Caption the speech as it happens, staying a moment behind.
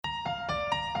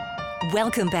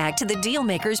Welcome back to the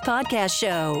Dealmakers Podcast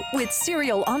Show with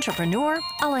serial entrepreneur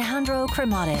Alejandro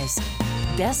Cremades,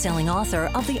 best-selling author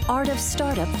of The Art of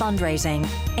Startup Fundraising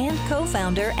and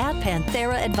co-founder at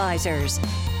Panthera Advisors.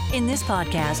 In this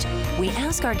podcast, we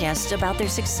ask our guests about their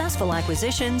successful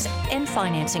acquisitions and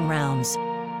financing rounds.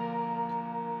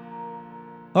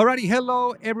 Alrighty,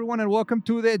 hello everyone, and welcome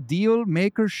to the Deal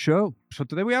Maker Show. So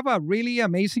today we have a really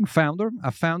amazing founder,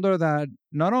 a founder that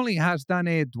not only has done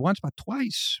it once but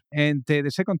twice, and the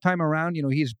second time around,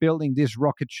 he's building this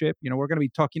rocket ship. We're going to be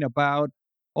talking about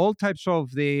all types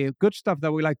of the good stuff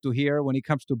that we like to hear when it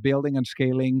comes to building and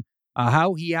scaling.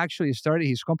 How he actually started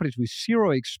his companies with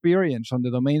zero experience on the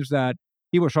domains that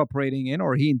he was operating in,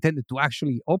 or he intended to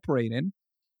actually operate in.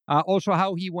 Also,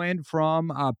 how he went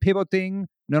from pivoting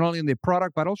not only in the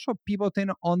product, but also pivoting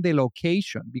on the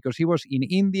location, because he was in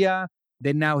India,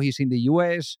 then now he's in the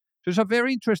US. So it's a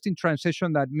very interesting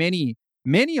transition that many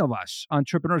of us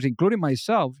entrepreneurs, including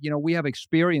myself, we have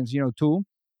experienced, too,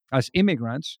 as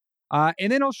immigrants.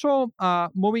 And then also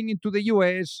moving into the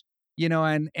US,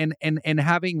 and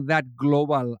having that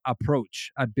global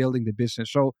approach at building the business.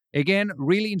 So again,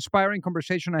 really inspiring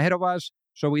conversation ahead of us.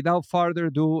 So without further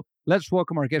ado, let's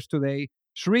welcome our guest today,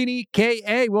 Srini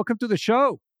KA. Welcome to the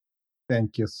show.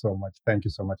 Thank you so much. Thank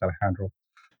you so much, Alejandro.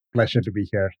 Pleasure to be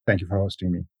here. Thank you for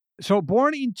hosting me. So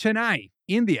born in Chennai,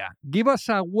 India, give us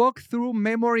a walk through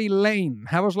memory lane.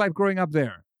 How was life growing up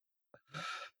there?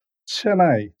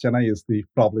 Chennai is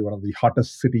probably one of the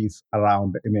hottest cities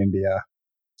around in India.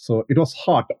 So it was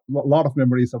hot. A lot of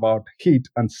memories about heat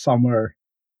and summer.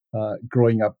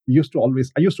 Growing up, I used to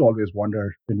always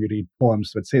wonder when we read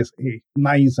poems that says, "Hey,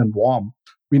 nice and warm."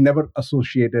 We never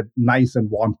associated nice and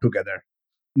warm together.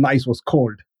 Nice was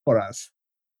cold for us.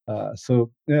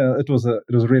 It was a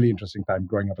really interesting time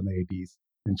growing up in the 80s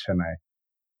in Chennai.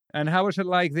 And how was it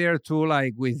like there too?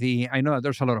 Like I know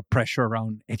there's a lot of pressure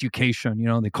around education,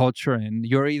 the culture, and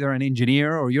you're either an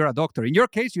engineer or you're a doctor. In your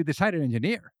case, you decided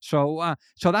engineer. So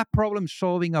that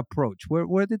problem-solving approach,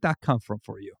 where did that come from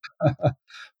for you?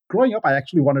 Growing up, I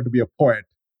actually wanted to be a poet.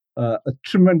 A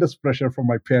tremendous pressure from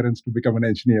my parents to become an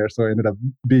engineer, so I ended up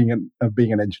being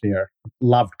an engineer.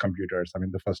 Loved computers. I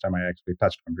mean, the first time I actually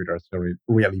touched computers, I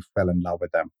really fell in love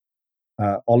with them.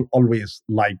 Always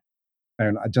liked,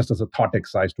 and just as a thought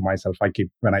exercise to myself,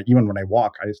 when I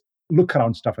walk, I look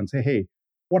around stuff and say, "Hey,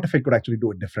 what if I could actually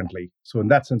do it differently?" So in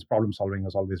that sense, problem solving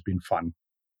has always been fun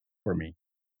for me.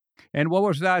 And what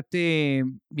was that,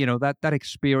 that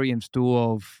experience too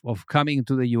of coming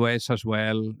to the U.S. as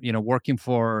well, working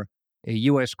for a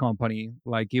U.S. company,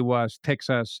 like it was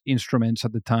Texas Instruments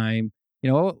at the time.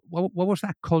 What was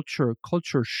that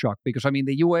culture shock? Because, I mean,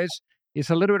 the U.S.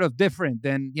 is a little bit of different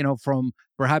than, from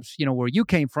perhaps, where you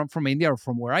came from India, or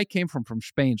from where I came from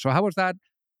Spain. So how was that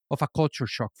of a culture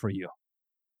shock for you?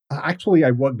 Actually,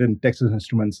 I worked in Texas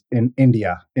Instruments in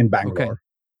India, in Bangalore. Okay.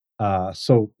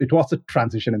 So it was a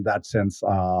transition in that sense,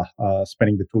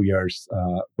 spending the 2 years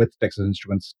with Texas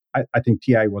Instruments. I think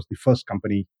TI was the first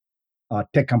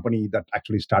tech company that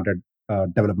actually started a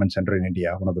development center in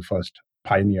India, one of the first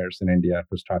pioneers in India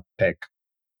to start tech.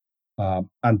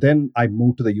 And then I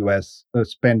moved to the US,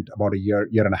 spent about a year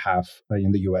and a half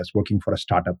in the US working for a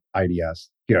startup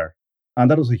ideas here. And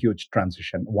that was a huge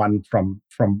transition, one from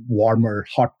warmer,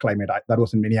 hot climate. That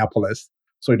was in Minneapolis.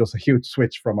 So it was a huge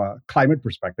switch from a climate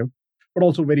perspective, but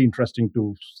also very interesting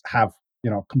to have,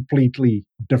 completely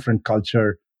different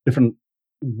culture, different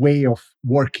way of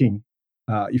working,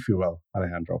 if you will,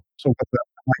 Alejandro. So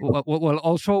Well,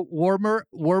 also warmer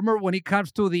when it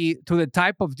comes to the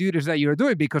type of duties that you're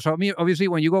doing, because I mean, obviously,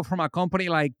 when you go from a company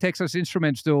like Texas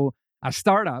Instruments to a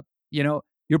startup,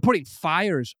 you're putting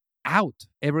fires out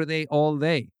every day, all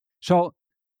day. So,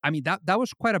 I mean, that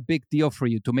was quite a big deal for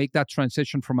you to make that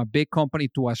transition from a big company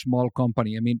to a small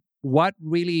company. I mean, what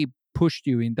really pushed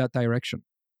you in that direction?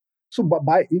 So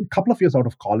by a couple of years out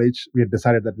of college, we had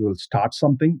decided that we will start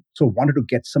something. So wanted to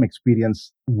get some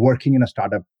experience working in a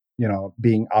startup,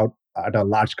 being out at a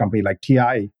large company like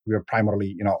TI. We were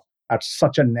primarily, at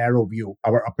such a narrow view.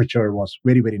 Our aperture was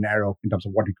very, very narrow in terms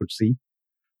of what we could see.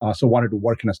 So wanted to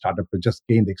work in a startup to just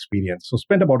gain the experience. So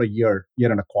spent about a year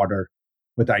and a quarter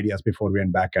with ideas before we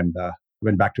went back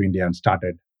to India and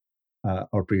started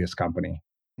our previous company.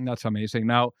 That's amazing.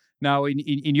 Now,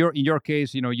 in your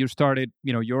case, you started,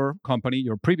 your company,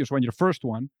 your previous one, your first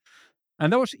one,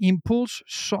 and that was Impulse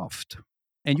Soft,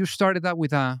 and you started that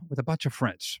with a bunch of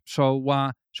friends. So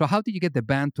how did you get the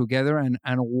band together, and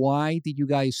why did you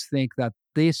guys think that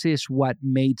this is what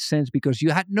made sense? Because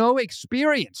you had no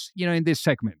experience, in this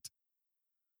segment.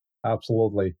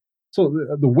 Absolutely. So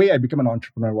the way I became an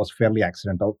entrepreneur was fairly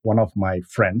accidental. One of my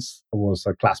friends was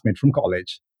a classmate from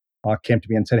college. came to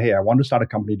me and said, "Hey, I want to start a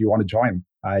company. Do you want to join?"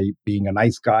 I, being a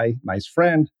nice guy, nice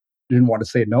friend, didn't want to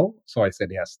say no. So I said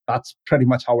yes. That's pretty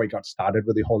much how I got started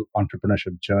with the whole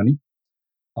entrepreneurship journey.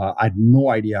 I had no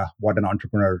idea what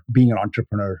being an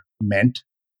entrepreneur meant.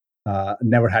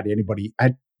 Never had anybody,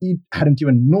 hadn't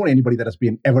even known anybody that has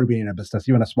ever been in a business,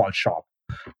 even a small shop,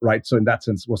 right? So in that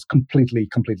sense, was completely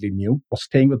new. Was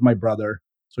staying with my brother,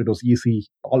 so it was easy.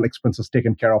 All expenses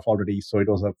taken care of already, so it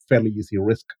was a fairly easy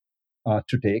risk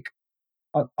to take.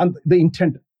 And the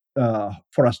intent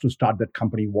for us to start that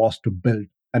company was to build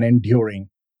an enduring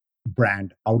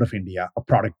brand out of India, a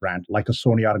product brand like a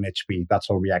Sony or an HP. That's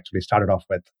how we actually started off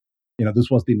with.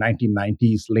 This was the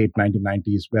 1990s, late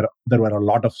 1990s, where there were a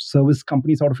lot of service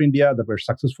companies out of India that were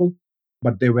successful,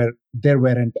 but there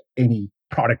weren't any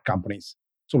product companies.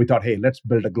 So we thought, hey, let's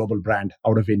build a global brand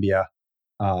out of India.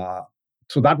 Uh,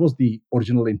 so that was the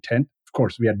original intent. Of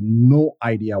course, we had no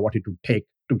idea what it would take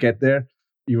to get there.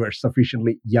 We were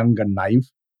sufficiently young and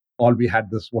naive. All we had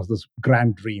was this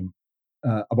grand dream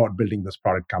about building this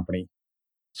product company.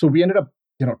 So we ended up,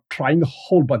 trying a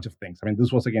whole bunch of things. I mean,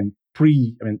 this was again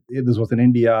this was in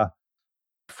India.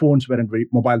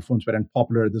 Mobile phones weren't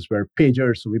popular. These were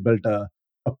pagers. So we built a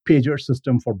pager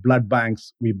system for blood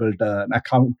banks. We built an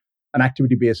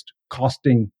activity-based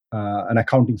costing, an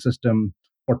accounting system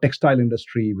for textile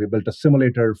industry. We built a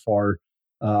simulator for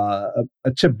a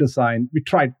chip design. We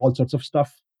tried all sorts of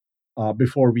stuff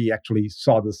before we actually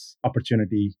saw this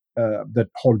opportunity. That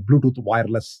whole Bluetooth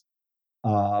wireless,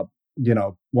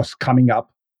 was coming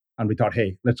up. And we thought,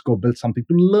 hey, let's go build something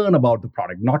to learn about the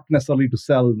product, not necessarily to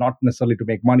sell, not necessarily to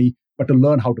make money, but to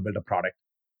learn how to build a product.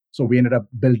 So we ended up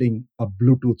building a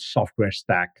Bluetooth software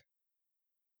stack.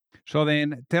 So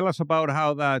then tell us about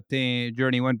how that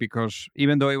journey went, because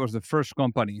even though it was the first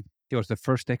company, it was the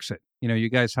first exit. You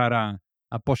guys had a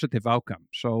positive outcome.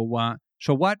 So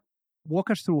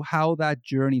walk us through how that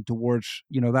journey towards,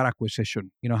 that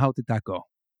acquisition, how did that go?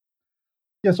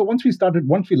 Yeah, so once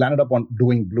we landed up on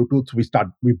doing Bluetooth,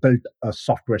 we built a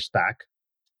software stack.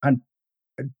 And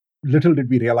little did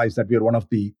we realize that we were one of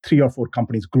the 3 or 4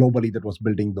 companies globally that was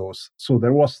building those. So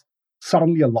there was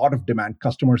suddenly a lot of demand,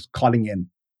 customers calling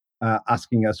in,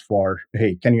 asking us for,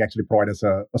 hey, can you actually provide us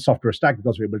a software stack,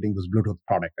 because we're building this Bluetooth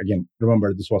product. Again,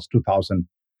 remember, this was 2000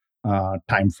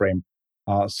 timeframe.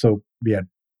 So we had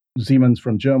Siemens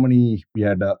from Germany, we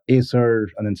had Acer,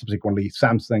 and then subsequently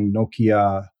Samsung,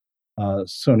 Nokia,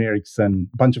 Sony Ericsson,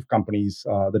 bunch of companies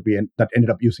that ended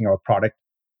up using our product.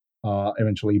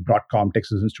 Eventually, Broadcom,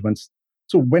 Texas Instruments.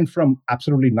 So went from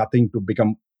absolutely nothing to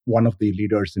become one of the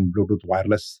leaders in Bluetooth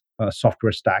wireless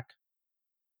software stack.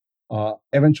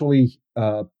 Eventually,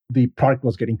 the product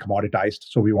was getting commoditized,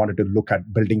 so we wanted to look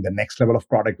at building the next level of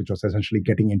product, which was essentially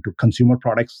getting into consumer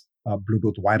products,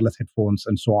 Bluetooth wireless headphones,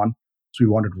 and so on. So we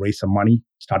wanted to raise some money,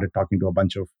 started talking to a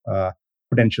bunch of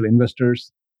potential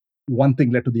investors. One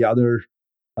thing led to the other,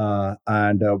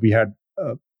 and we had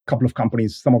a couple of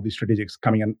companies, some of the strategics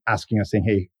coming and asking us, saying,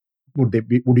 hey, would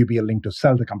you be willing to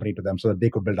sell the company to them so that they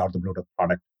could build out the Bluetooth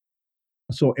product?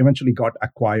 So eventually got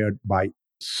acquired by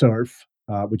Surf,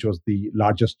 which was the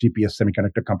largest GPS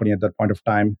semiconductor company at that point of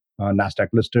time, NASDAQ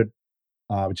listed,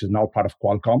 which is now part of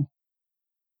Qualcomm.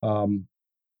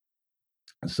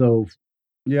 So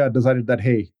decided that,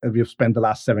 hey, we've spent the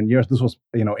last 7 years. This was,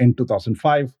 in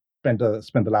 2005. Spent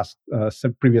the last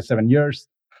previous 7 years,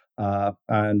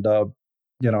 and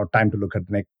time to look at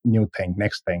the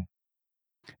next thing.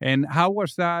 And how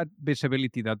was that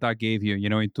visibility that gave you,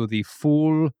 into the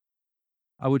full,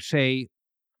 I would say,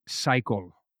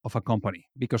 cycle of a company?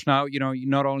 Because now,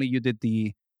 not only you did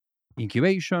the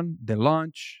incubation, the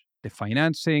launch, the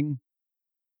financing,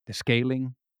 the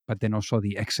scaling, but then also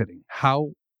the exiting.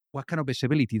 What kind of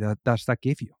visibility does that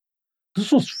give you?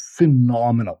 This was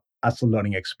phenomenal as a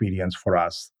learning experience for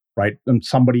us, right? And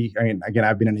again,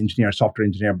 I've been an engineer, software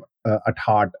engineer at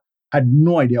heart. I had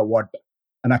no idea what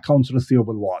an accounts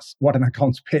receivable was, what an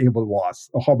accounts payable was,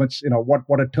 or how much,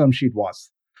 what a term sheet was,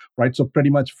 right? So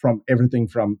pretty much from everything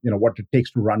from, what it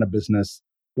takes to run a business,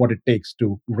 what it takes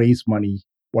to raise money,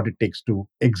 what it takes to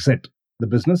exit the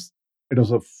business. It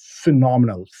was a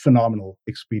phenomenal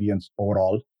experience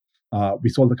overall. We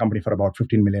sold the company for about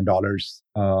 $15 million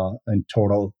in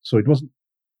total. So it was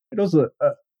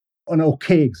an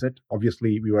okay exit.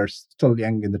 Obviously, we were still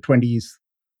young in the 20s.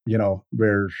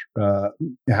 Where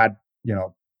we had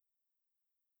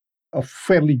a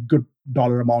fairly good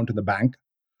dollar amount in the bank,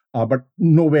 but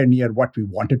nowhere near what we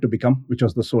wanted to become, which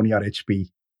was the Sony or HP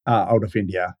out of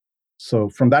India. So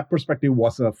from that perspective,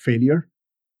 was a failure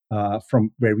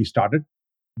from where we started,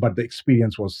 but the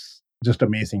experience was just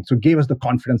amazing. So it gave us the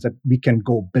confidence that we can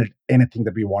go build anything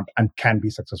that we want and can be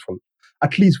successful.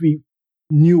 At least we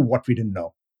knew what we didn't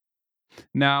know.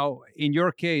 Now, in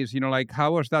your case, like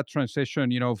how was that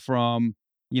transition, from,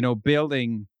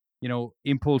 building,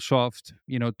 Impulsoft,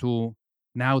 to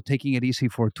now taking it easy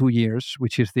for 2 years,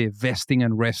 which is the vesting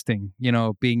and resting,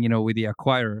 being, with the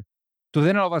acquirer, to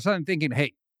then all of a sudden thinking,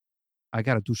 hey, I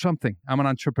got to do something. I'm an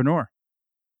entrepreneur.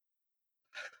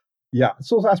 Yeah.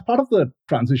 So as part of the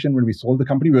transition, when we sold the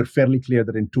company, we were fairly clear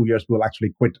that in 2 years, we'll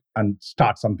actually quit and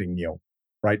start something new.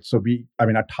 Right. So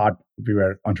at heart, we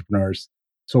were entrepreneurs.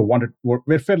 So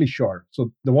we're fairly sure.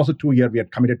 So there was a 2 year, we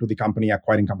had committed to the company,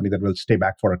 acquiring company, that will stay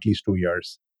back for at least 2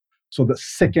 years. So the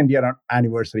second year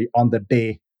anniversary, on the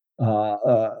day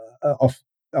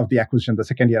of the acquisition, the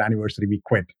second year anniversary, we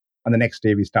quit. And the next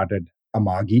day we started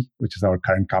Amagi, which is our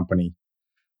current company.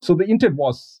 So the intent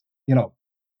was,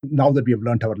 now that we have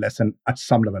learned our lesson at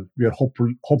some level, we are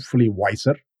hopefully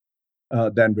wiser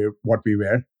than what we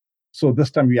were. So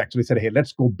this time we actually said, hey,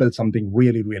 let's go build something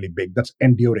really, really big that's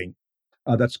enduring,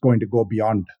 that's going to go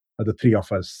beyond the three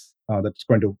of us, that's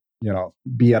going to,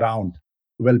 be around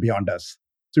well beyond us.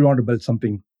 So we want to build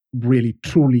something really,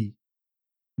 truly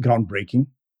groundbreaking.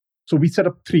 So we set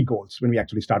up 3 goals when we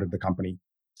actually started the company,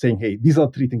 saying, hey, these are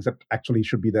 3 things that actually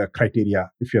should be the criteria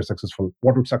if you're successful.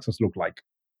 What would success look like?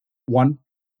 1,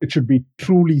 it should be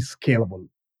truly scalable.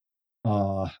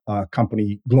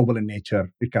 Company, global in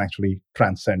nature, it can actually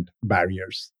transcend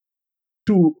barriers.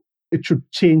 2, it should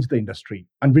change the industry.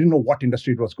 And we didn't know what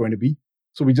industry it was going to be.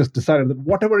 So we just decided that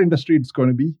whatever industry it's going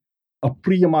to be, a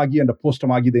pre-Amagi and a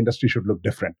post-Amagi, the industry should look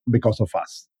different because of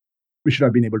us. We should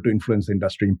have been able to influence the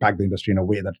industry, impact the industry in a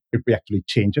way that if we actually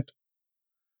change it.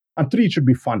 And 3, it should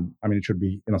be fun. I mean, it should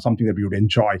be something that we would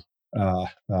enjoy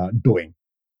doing.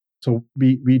 So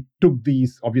we took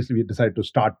these. Obviously, we decided to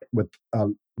start with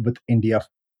India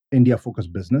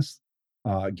focused business.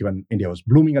 Given India was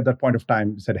blooming at that point of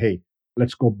time, we said, hey,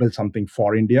 let's go build something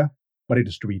for India, but it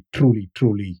is to be truly,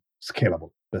 truly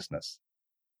scalable business.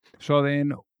 So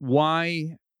then,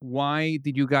 why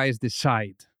did you guys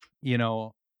decide,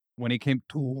 when it came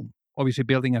to obviously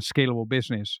building a scalable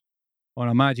business on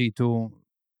Amagi,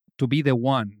 to be the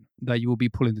one that you will be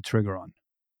pulling the trigger on?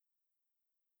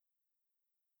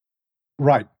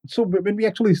 Right. So when we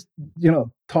actually,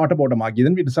 thought about Amagi,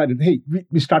 then we decided, hey,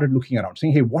 we started looking around,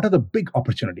 saying, hey, what are the big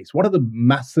opportunities? What are the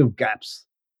massive gaps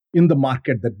in the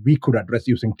market that we could address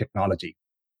using technology?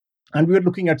 And we were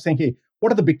looking at saying, hey,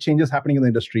 what are the big changes happening in the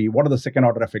industry? What are the second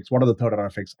order effects? What are the third order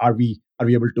effects? Are we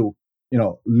able to,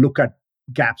 look at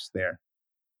gaps there?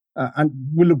 And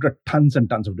we looked at tons and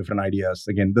tons of different ideas.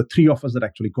 Again, the 3 of us that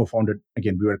actually co-founded,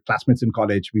 again, we were classmates in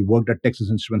college. We worked at Texas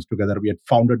Instruments together. We had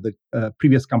founded the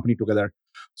previous company together.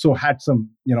 So had some,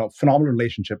 phenomenal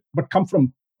relationship, but come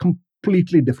from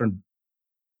completely different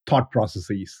thought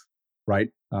processes, right?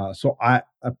 So I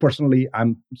personally,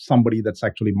 I'm somebody that's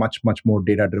actually much, much more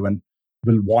data driven,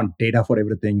 will want data for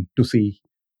everything to see,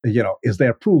 is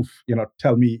there proof,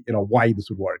 tell me, why this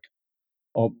would work.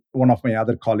 Or one of my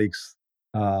other colleagues,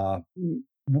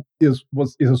 is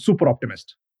a super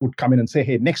optimist, would come in and say,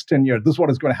 hey, next 10 years, this is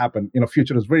what is going to happen.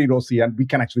 Future is very rosy and we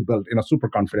can actually build, super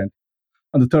confident.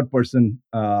 And the third person,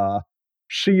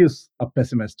 she is a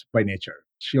pessimist by nature.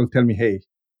 She'll tell me, hey,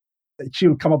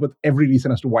 she'll come up with every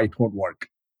reason as to why it won't work.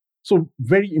 So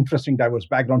very interesting, diverse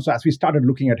background. So as we started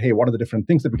looking at, hey, what are the different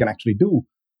things that we can actually do?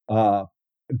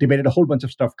 Debated a whole bunch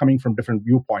of stuff coming from different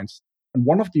viewpoints. And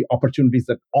one of the opportunities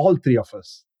that all 3 of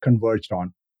us converged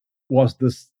on was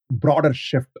this broader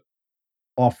shift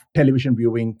of television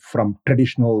viewing from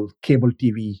traditional cable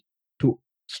TV to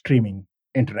streaming,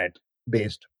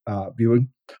 internet-based viewing.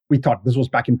 We thought this was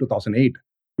back in 2008.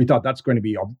 We thought that's going to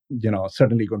be,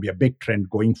 certainly going to be a big trend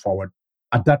going forward.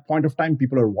 At that point of time,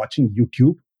 people are watching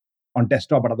YouTube on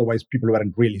desktop, but otherwise people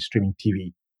weren't really streaming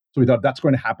TV. So we thought that's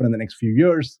going to happen in the next few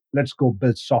years. Let's go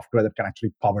build software that can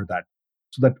actually power that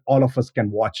so that all of us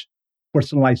can watch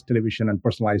personalized television and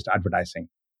personalized advertising.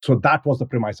 So that was the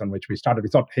premise on which we started. We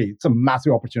thought, hey, it's a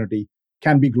massive opportunity,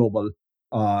 can be global,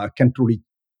 can truly,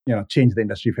 change the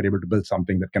industry if you're able to build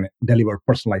something that can deliver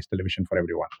personalized television for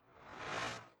everyone.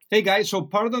 Hey guys, so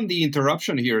pardon the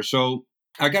interruption here. So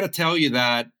I got to tell you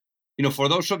that, for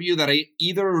those of you that are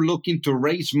either looking to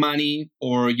raise money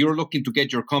or you're looking to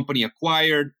get your company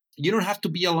acquired, you don't have to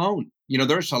be alone.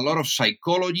 There's a lot of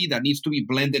psychology that needs to be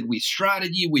blended with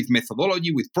strategy, with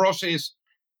methodology, with process.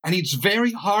 And it's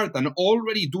very hard. And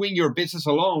already doing your business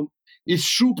alone is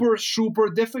super, super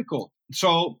difficult.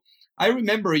 So I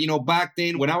remember, back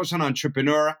then when I was an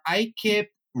entrepreneur, I kept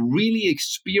really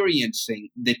experiencing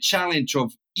the challenge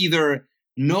of either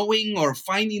knowing or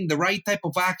finding the right type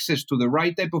of access to the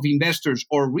right type of investors,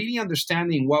 or really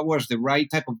understanding what was the right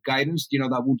type of guidance,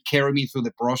 that would carry me through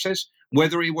the process,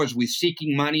 whether it was with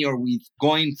seeking money or with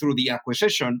going through the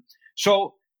acquisition.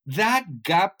 So that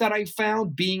gap that I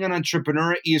found being an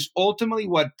entrepreneur is ultimately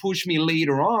what pushed me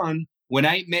later on when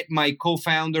I met my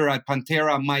co-founder at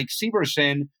Pantera, Mike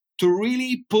Severson, to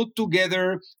really put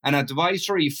together an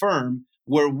advisory firm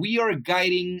where we are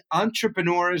guiding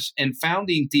entrepreneurs and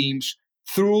founding teams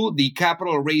through the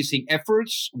capital raising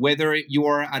efforts, whether you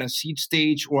are at a seed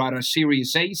stage or at a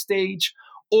Series A stage,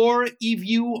 or if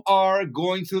you are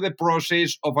going through the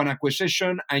process of an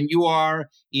acquisition and you are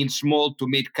in small to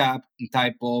mid cap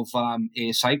type of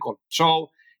a cycle.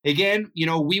 So again,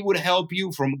 we would help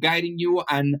you from guiding you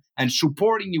and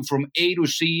supporting you from A to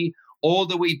C all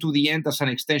the way to the end as an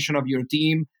extension of your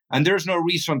team. And there's no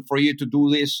reason for you to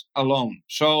do this alone.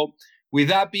 So with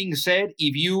that being said,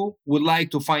 if you would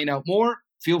like to find out more,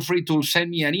 feel free to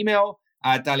send me an email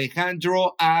at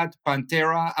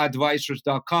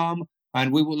alejandro@panteraadvisors.com,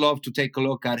 and we would love to take a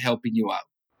look at helping you out.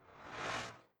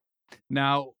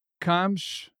 Now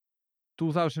comes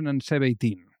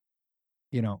 2017.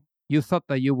 You thought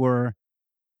that you were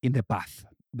in the path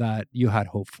that you had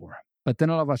hoped for. But then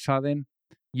all of a sudden,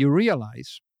 you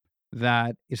realize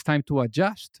that it's time to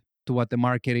adjust to what the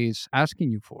market is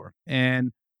asking you for.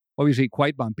 And obviously,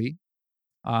 quite bumpy.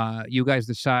 You guys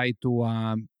decide to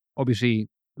obviously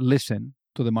listen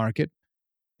to the market,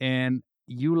 and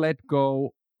you let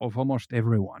go of almost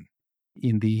everyone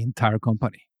in the entire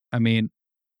company. I mean,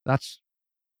 that's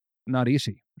not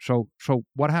easy. So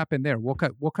what happened there? Walk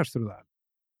us through that.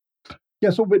 Yeah,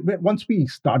 so once we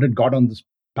got on this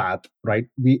path, right,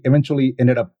 we actually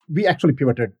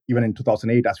pivoted even in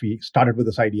 2008 as we started with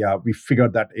this idea. We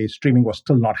figured that streaming was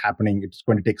still not happening. It's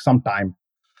going to take some time.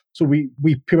 So we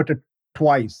pivoted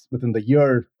twice within the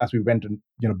year as we went and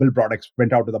build products,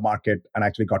 went out to the market and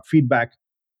actually got feedback,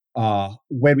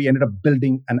 where we ended up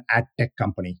building an ad tech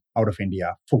company out of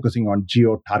India, focusing on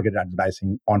geo-targeted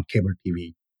advertising on cable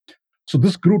TV. So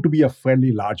this grew to be a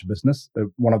fairly large business,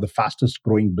 one of the fastest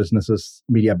growing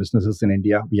media businesses in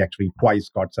India. We actually twice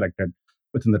got selected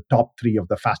within the top 3 of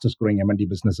the fastest growing M&D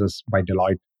businesses by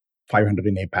Deloitte 500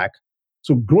 in APAC.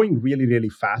 So growing really, really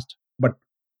fast. But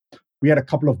we had a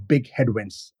couple of big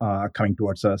headwinds coming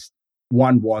towards us.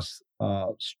 One was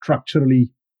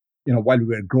structurally, while we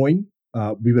were growing,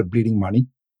 we were bleeding money.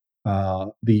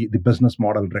 The business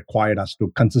model required us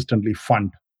to consistently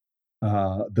fund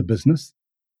the business.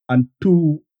 And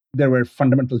 2, there were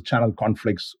fundamental channel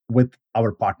conflicts with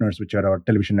our partners, which are our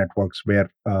television networks,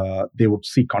 where they would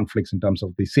see conflicts in terms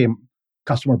of the same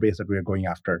customer base that we are going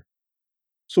after.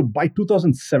 So by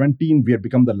 2017, we had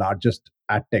become the largest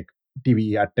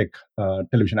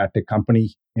television ad tech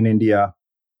company in India.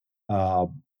 A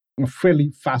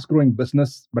fairly fast-growing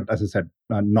business, but as I said,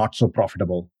 not so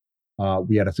profitable.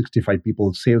 We had a 65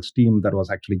 people sales team that was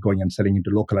actually going and selling into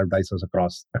local advertisers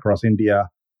across India.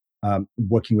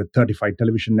 Working with 35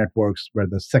 television networks. We're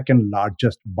the second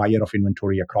largest buyer of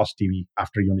inventory across TV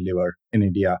after Unilever in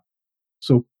India.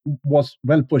 So was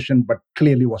well positioned, but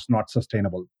clearly was not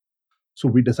sustainable. So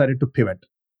we decided to pivot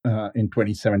in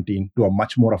 2017 to a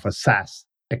much more of a SaaS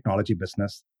technology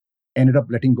business. Ended up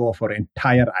letting go of our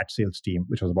entire ad sales team,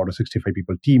 which was about a 65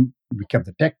 people team. We kept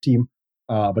the tech team,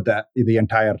 but the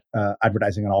entire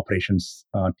advertising and operations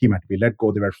team had to be let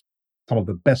go. They were some of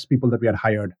the best people that we had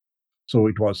hired. So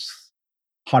it was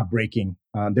heartbreaking.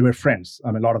 They were friends.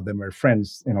 I mean, a lot of them were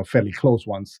friends, fairly close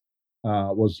ones.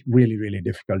 Was really, really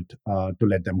difficult to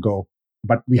let them go.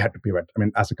 But we had to pivot. I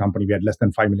mean, as a company, we had less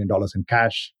than $5 million in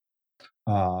cash.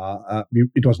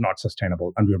 It was not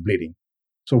sustainable and we were bleeding.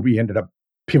 So we ended up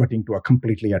pivoting to a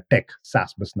tech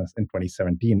SaaS business in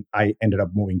 2017. I ended up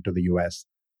moving to the US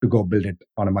to go build it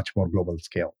on a much more global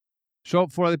scale. So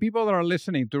for the people that are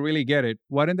listening to really get it,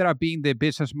 what ended up being the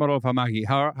business model of Amagi?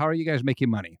 How are you guys making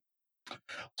money?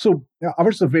 So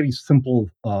ours is a very simple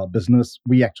business.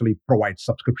 We actually provide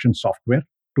subscription software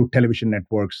to television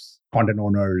networks, content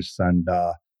owners, and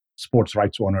sports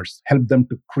rights owners, help them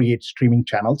to create streaming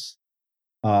channels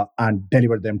and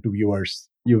deliver them to viewers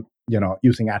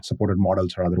using ad-supported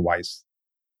models or otherwise.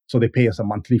 So they pay us a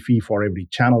monthly fee for every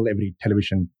channel, every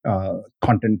television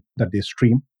content that they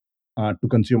stream to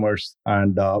consumers.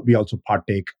 And we also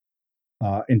partake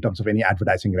in terms of any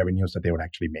advertising revenues that they would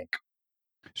actually make.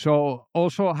 So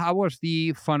also, how was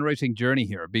the fundraising journey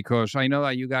here? Because I know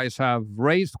that you guys have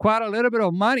raised quite a little bit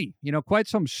of money, quite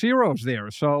some zeros there.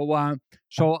 So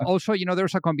also,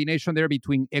 there's a combination there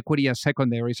between equity and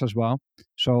secondaries as well.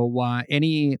 So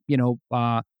any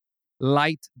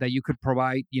light that you could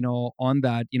provide, on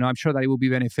that, I'm sure that it will be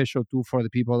beneficial too for the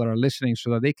people that are listening so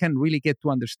that they can really get to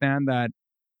understand that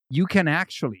you can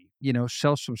actually,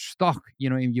 sell some stock,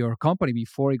 in your company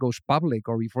before it goes public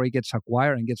or before it gets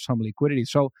acquired and gets some liquidity.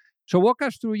 So walk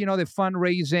us through, the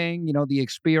fundraising, the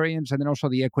experience, and then also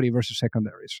the equity versus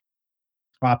secondaries.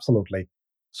 Absolutely.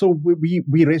 So we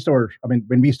raised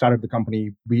when we started the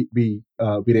company, we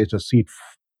raised a seed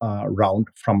round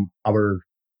from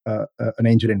an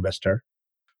angel investor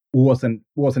who was an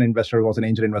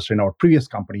angel investor in our previous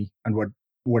company, and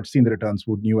who had seen the returns,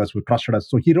 who knew us, who trusted us.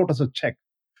 So he wrote us a check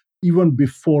even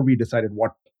before we decided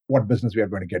what business we are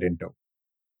going to get into.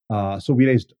 So we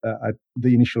raised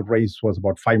the initial raise was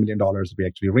about $5 million. We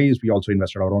actually raised. We also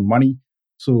invested our own money.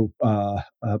 So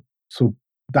so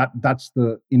that's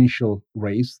the initial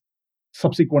raise.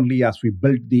 Subsequently, as we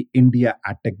built the India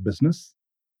AdTech business,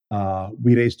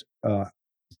 we raised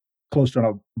close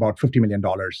to about $50 million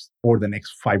over the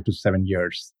next 5 to 7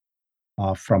 years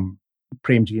from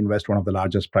Premji Invest, one of the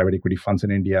largest private equity funds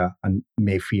in India, and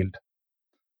Mayfield,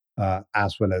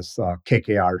 as well as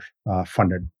KKR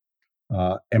funded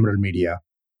Emerald Media.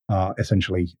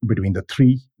 Essentially, between the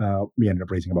three, we ended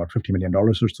up raising about $50 million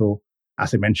or so.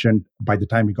 As I mentioned, by the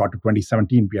time we got to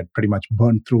 2017, we had pretty much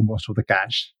burned through most of the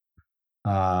cash.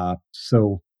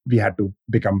 So we had to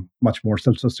become much more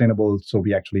self-sustainable. So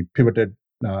we actually pivoted,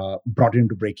 brought it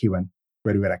into break-even,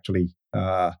 where we were actually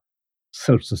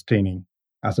self-sustaining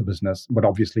as a business. But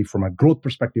obviously, from a growth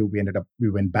perspective, we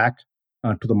went back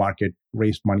to the market,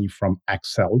 raised money from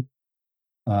Accel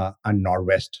and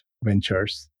Norwest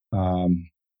Ventures.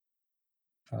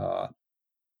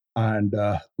 And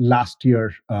last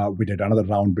year, we did another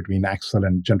round between Accel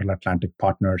and General Atlantic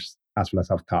Partners, as well as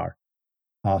Avtar.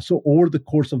 So over the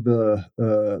course of the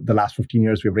last 15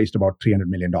 years, we've raised about $300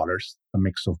 million, a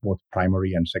mix of both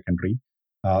primary and secondary.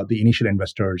 The initial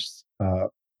investors,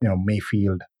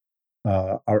 Mayfield,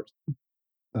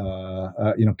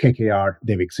 KKR,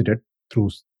 they've exited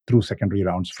through secondary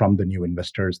rounds from the new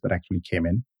investors that actually came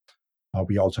in.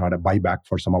 We also had a buyback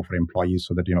for some of our employees,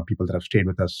 so that people that have stayed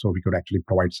with us, so we could actually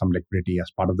provide some liquidity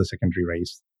as part of the secondary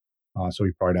raise. So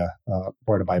we provide a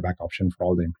buyback option for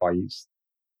all the employees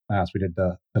as we did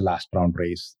the last round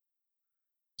raise.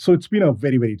 So it's been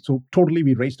so totally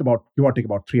we raised about, give or take,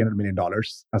 about $300 million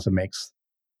as a mix.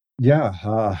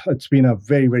 Yeah, it's been a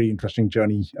very, very interesting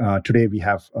journey. Today we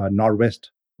have Norwest,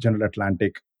 General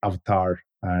Atlantic, Avtar,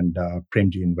 and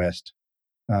Premji Invest,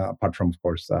 apart from, of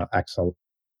course, Accel,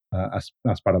 as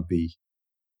part of the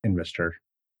investor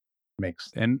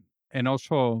mix. And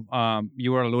also,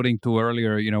 you were alluding to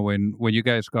earlier, when you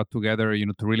guys got together,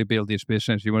 to really build this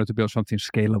business, you wanted to build something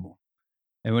scalable.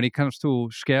 And when it comes to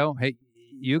scale, hey,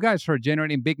 you guys are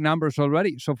generating big numbers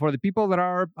already. So for the people that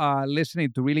are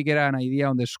listening, to really get an idea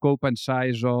on the scope and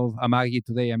size of Amagi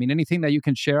today, anything that you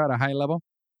can share at a high level?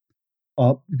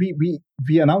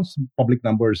 We announced public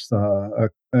numbers a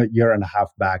year and a half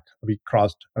back. We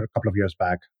crossed a couple of years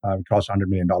back. We crossed $100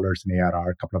 million in ARR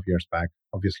a couple of years back.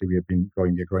 Obviously, we have been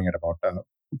growing. We're growing at about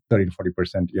 30 to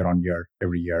 40% year on year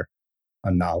every year.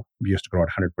 And now we used to grow at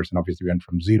 100%. Obviously, we went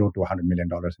from $0 to $100 million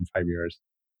in 5 years.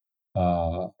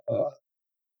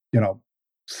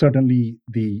 Certainly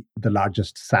the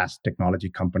largest SaaS technology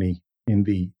company in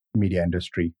the media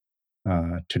industry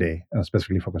today,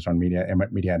 specifically focused on media and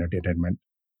entertainment.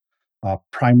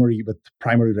 Primary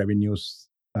revenues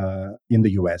in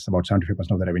the US, about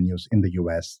 75% of the revenues in the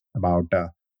US, about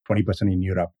 20% in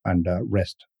Europe, and the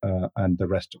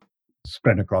rest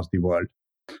spread across the world.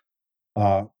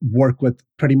 Work with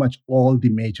pretty much all the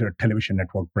major television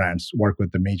network brands, work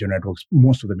with the major networks,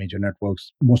 most of the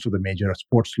major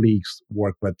sports leagues,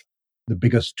 work with the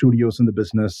biggest studios in the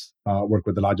business, work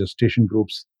with the largest station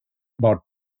groups, about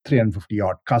 350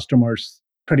 odd customers,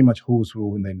 pretty much who's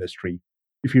who in the industry.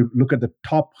 If you look at the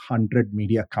top 100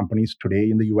 media companies today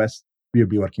in the US, we'll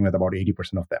be working with about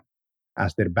 80% of them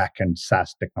as their back-end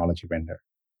SaaS technology vendor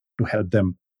to help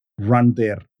them run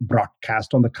their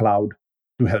broadcast on the cloud,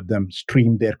 to help them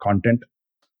stream their content,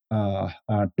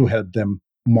 to help them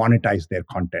monetize their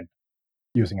content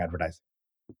using advertising.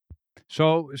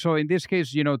 So in this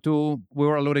case, we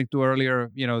were alluding to earlier,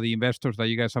 the investors that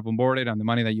you guys have onboarded and the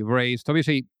money that you've raised.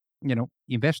 Obviously,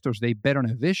 investors, they bet on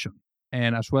a vision,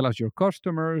 and as well as your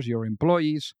customers, your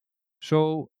employees.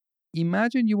 So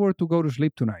imagine you were to go to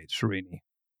sleep tonight, Srini,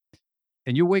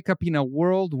 and you wake up in a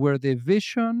world where the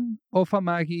vision of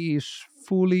Amagi is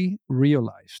fully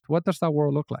realized. What does that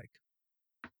world look like?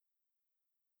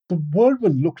 The world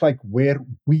will look like where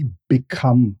we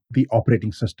become the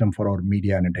operating system for our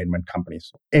media and entertainment companies.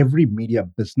 So every media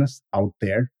business out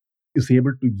there is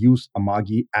able to use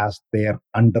Amagi as their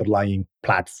underlying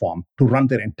platform to run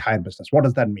their entire business. What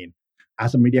does that mean?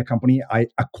 As a media company, I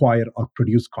acquire or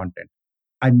produce content.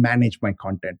 I manage my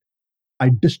content. I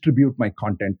distribute my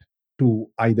content to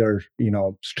either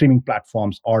streaming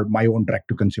platforms or my own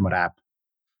direct-to-consumer app.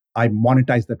 I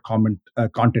monetize that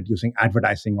content using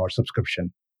advertising or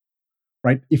subscription.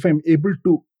 Right? If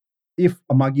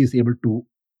Amagi is able to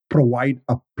provide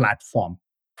a platform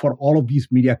for all of these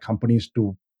media companies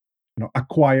to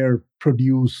acquire,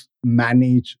 produce,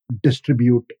 manage,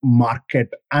 distribute, market,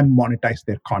 and monetize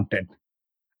their content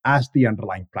as the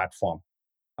underlying platform,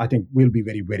 I think we'll be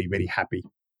very, very, very happy.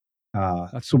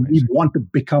 So we want to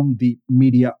become the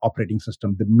media operating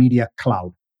system, the media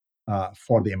cloud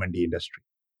for the M&D industry.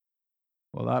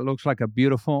 Well, that looks like a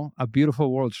beautiful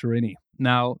world, Srini.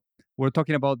 Now, we're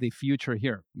talking about the future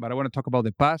here, but I want to talk about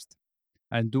the past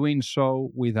and doing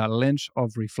so with a lens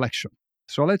of reflection.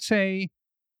 So let's say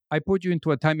I put you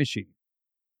into a time machine.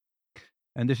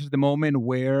 And this is the moment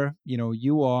where,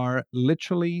 you are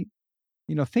literally,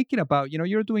 thinking about,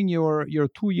 you're doing your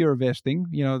 2-year vesting,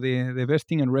 the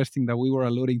vesting and resting that we were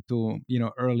alluding to,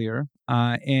 earlier.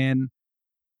 And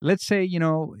let's say,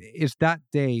 it's that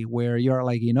day where you're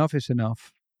like, enough is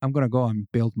enough. I'm going to go and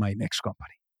build my next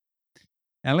company.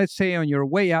 And let's say on your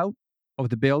way out of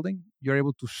the building, you're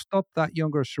able to stop that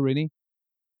younger Srini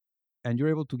and you're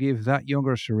able to give that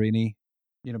younger Srini,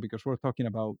 because we're talking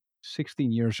about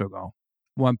 16 years ago,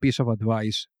 one piece of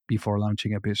advice before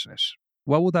launching a business.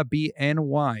 What would that be and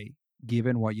why,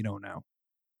 given what you know now?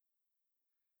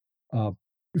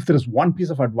 If there is one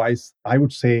piece of advice, I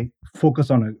would say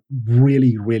focus on a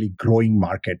really, really growing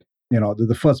market.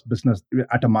 The first business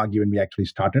at Amagi, when we actually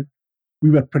started, we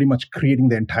were pretty much creating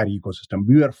the entire ecosystem.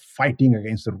 We were fighting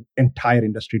against the entire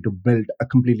industry to build a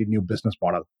completely new business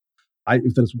model.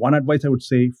 If there's one advice, I would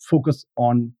say focus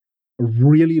on a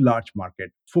really large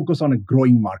market. Focus on a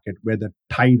growing market where the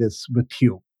tide is with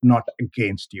you, not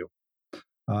against you.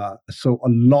 So a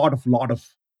lot of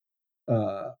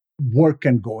work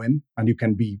can go in, and you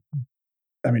can be,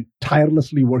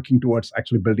 tirelessly working towards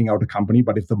actually building out a company.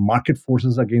 But if the market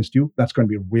forces against you, that's going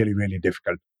to be really, really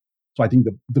difficult. So I think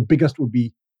the biggest would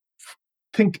be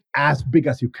think as big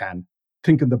as you can,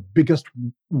 think in the biggest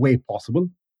way possible,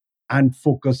 and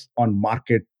focus on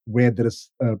market where there is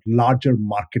a larger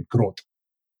market growth.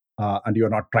 And you're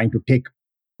not trying to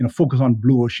focus on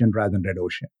blue ocean rather than red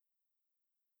ocean.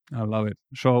 I love it.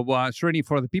 So, Srini,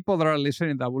 for the people that are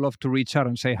listening that would love to reach out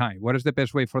and say hi, what is the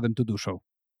best way for them to do so?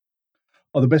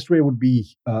 The best way would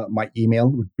be my email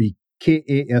would be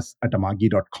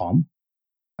kas@amagi.com,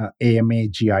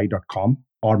 amagi.com,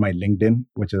 or my LinkedIn,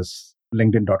 which is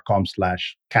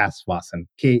linkedin.com/Kasvasan,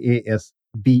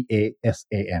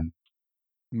 KASVASAN.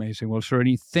 Amazing. Well,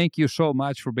 Srini, thank you so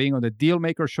much for being on the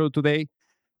Dealmaker Show today.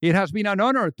 It has been an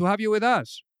honor to have you with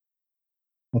us.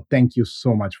 Well, thank you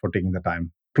so much for taking the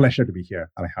time. Pleasure to be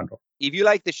here, Alejandro. If you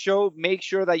like the show, make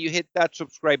sure that you hit that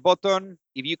subscribe button.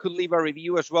 If you could leave a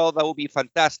review as well, that would be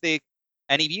fantastic.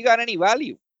 And if you got any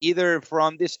value, either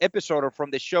from this episode or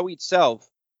from the show itself,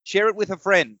 share it with a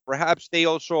friend. Perhaps they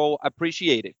also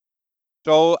appreciate it.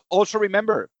 So also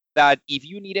remember that if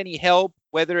you need any help,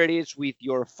 whether it is with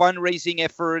your fundraising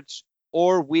efforts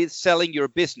or with selling your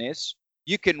business,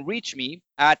 you can reach me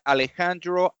at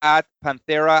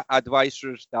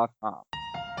alejandro@pantheraadvisors.com.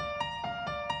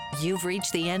 You've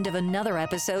reached the end of another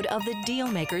episode of the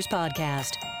Dealmakers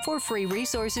Podcast. For free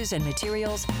resources and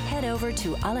materials, head over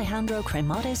to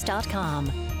alejandrocremades.com.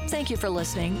 Thank you for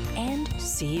listening, and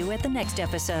see you at the next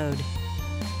episode.